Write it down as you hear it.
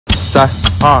3、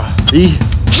2、1，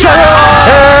上！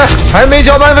还没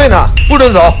交班费呢，不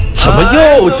准走！怎么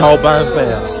又交班费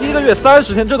啊？1个月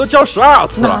30天，这都交12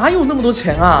次了。哪有那么多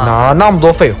钱啊？哪那么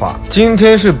多废话？今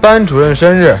天是班主任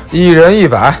生日，1人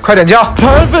100，快点交！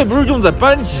班费不是用在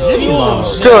班级里吗？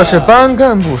这是班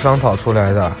干部商讨出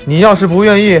来的，你要是不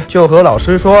愿意，就和老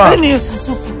师说啊。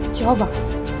行，交吧。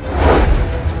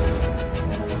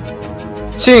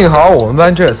幸好我们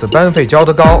班这次班费交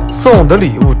得高，送的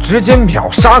礼物直接秒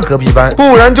杀隔壁班，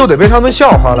不然就得被他们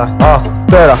笑话了啊！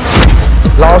对了。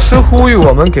老师呼吁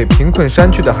我们给贫困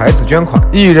山区的孩子捐款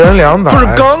，1人200。不是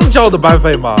刚交的班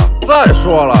费吗？再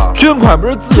说了，捐款不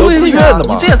是自由自愿的吗？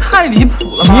你这也太离谱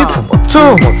了吧！你怎么这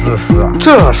么自私啊？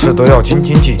这事都要斤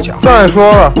斤计较。再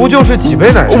说了，不就是几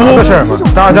杯奶茶的事吗？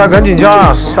大家赶紧交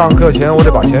啊！上课前我得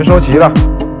把钱收齐了。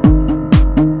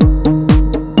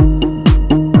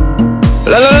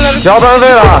来，交班费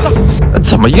了。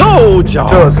怎么又交？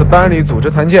这次班里组织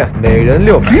团建，每人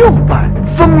600，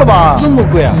疯了吧？这么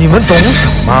贵啊！你们懂什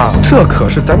么？这可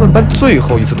是咱们班最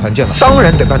后一次团建了，当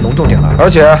然得办隆重点了。而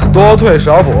且多退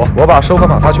少补，我把收款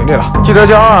码发群里了，记得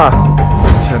交啊！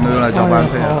钱都用来交班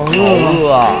费了，好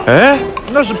饿啊！哎，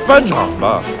那是班长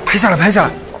吧？拍下来。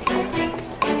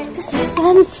这是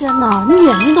3000呢，你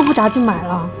眼睛都不眨就买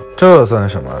了。这算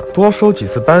什么？多收几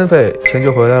次班费，钱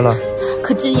就回来了。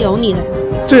可真有你的！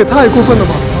这也太过分了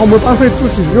吧！把我们班费自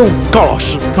己用，告老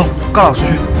师，走，告老师去。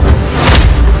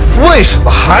为什么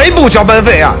还不交班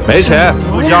费啊？没钱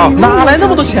不交，哪来那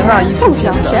么多钱啊？不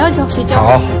交，谁要交谁交。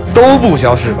好，都不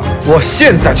交是吧？我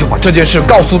现在就把这件事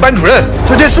告诉班主任。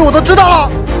这件事我都知道了。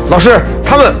老师，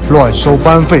他们乱收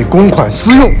班费，公款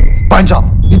私用。班长，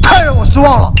你太让我失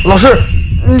望了。老师，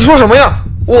你说什么呀？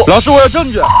老师，我有证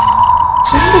据。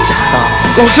真的假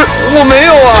的？老师，我没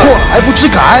有啊！错了还不知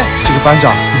改，这个班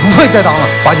长你不配再当了。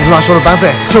把你乱收的班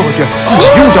费退回去，自己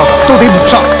用掉的都得补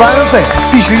上。班费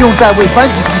必须用在为班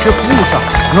级同学服务上，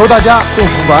以后大家共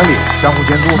同管理，相互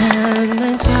监督。